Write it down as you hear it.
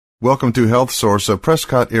Welcome to Health Source of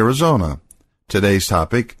Prescott, Arizona. Today's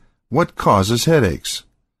topic, what causes headaches?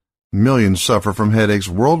 Millions suffer from headaches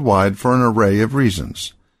worldwide for an array of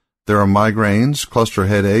reasons. There are migraines, cluster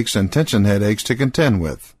headaches, and tension headaches to contend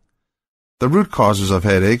with. The root causes of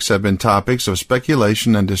headaches have been topics of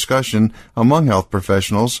speculation and discussion among health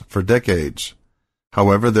professionals for decades.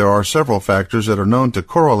 However, there are several factors that are known to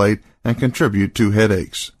correlate and contribute to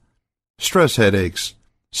headaches. Stress headaches.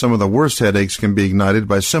 Some of the worst headaches can be ignited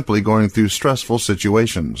by simply going through stressful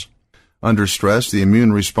situations. Under stress, the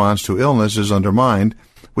immune response to illness is undermined,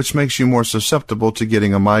 which makes you more susceptible to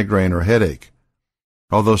getting a migraine or headache.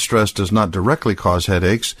 Although stress does not directly cause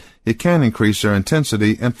headaches, it can increase their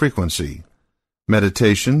intensity and frequency.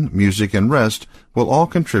 Meditation, music, and rest will all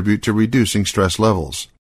contribute to reducing stress levels.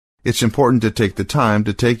 It's important to take the time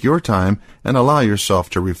to take your time and allow yourself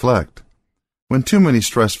to reflect. When too many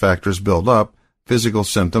stress factors build up, physical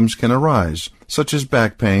symptoms can arise, such as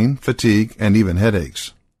back pain, fatigue, and even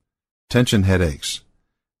headaches. Tension headaches.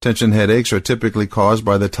 Tension headaches are typically caused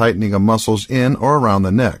by the tightening of muscles in or around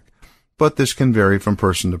the neck, but this can vary from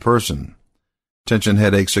person to person. Tension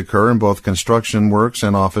headaches occur in both construction works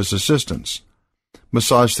and office assistants.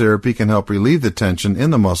 Massage therapy can help relieve the tension in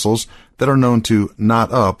the muscles that are known to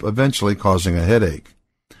knot up, eventually causing a headache.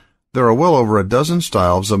 There are well over a dozen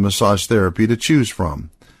styles of massage therapy to choose from.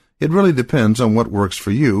 It really depends on what works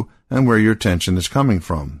for you and where your tension is coming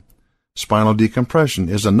from. Spinal decompression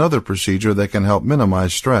is another procedure that can help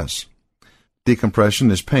minimize stress.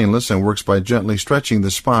 Decompression is painless and works by gently stretching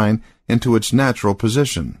the spine into its natural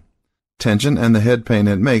position. Tension and the head pain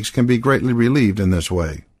it makes can be greatly relieved in this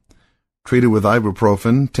way. Treated with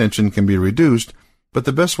ibuprofen, tension can be reduced, but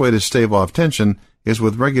the best way to stave off tension is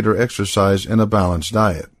with regular exercise and a balanced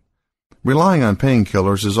diet. Relying on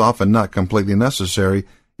painkillers is often not completely necessary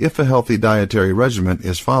if a healthy dietary regimen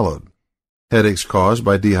is followed. Headaches caused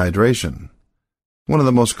by dehydration. One of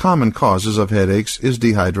the most common causes of headaches is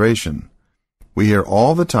dehydration. We hear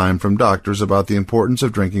all the time from doctors about the importance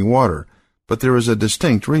of drinking water, but there is a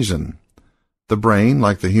distinct reason. The brain,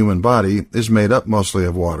 like the human body, is made up mostly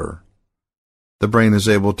of water. The brain is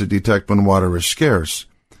able to detect when water is scarce.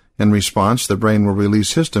 In response, the brain will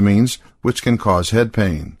release histamines, which can cause head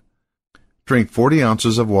pain. Drink 40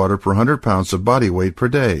 ounces of water per 100 pounds of body weight per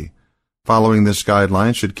day. Following this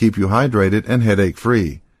guideline should keep you hydrated and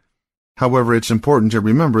headache-free. However, it's important to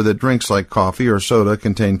remember that drinks like coffee or soda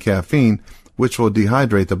contain caffeine, which will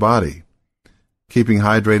dehydrate the body. Keeping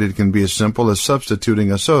hydrated can be as simple as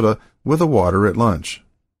substituting a soda with a water at lunch.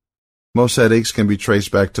 Most headaches can be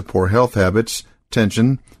traced back to poor health habits,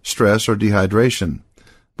 tension, stress, or dehydration.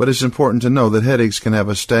 But it's important to know that headaches can have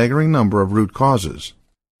a staggering number of root causes.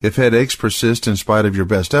 If headaches persist in spite of your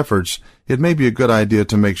best efforts, it may be a good idea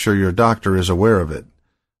to make sure your doctor is aware of it.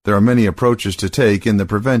 There are many approaches to take in the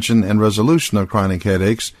prevention and resolution of chronic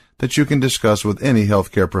headaches that you can discuss with any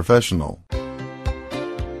healthcare professional.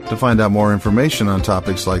 To find out more information on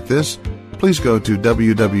topics like this, please go to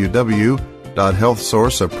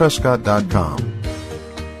www.healthsourceofprescott.com.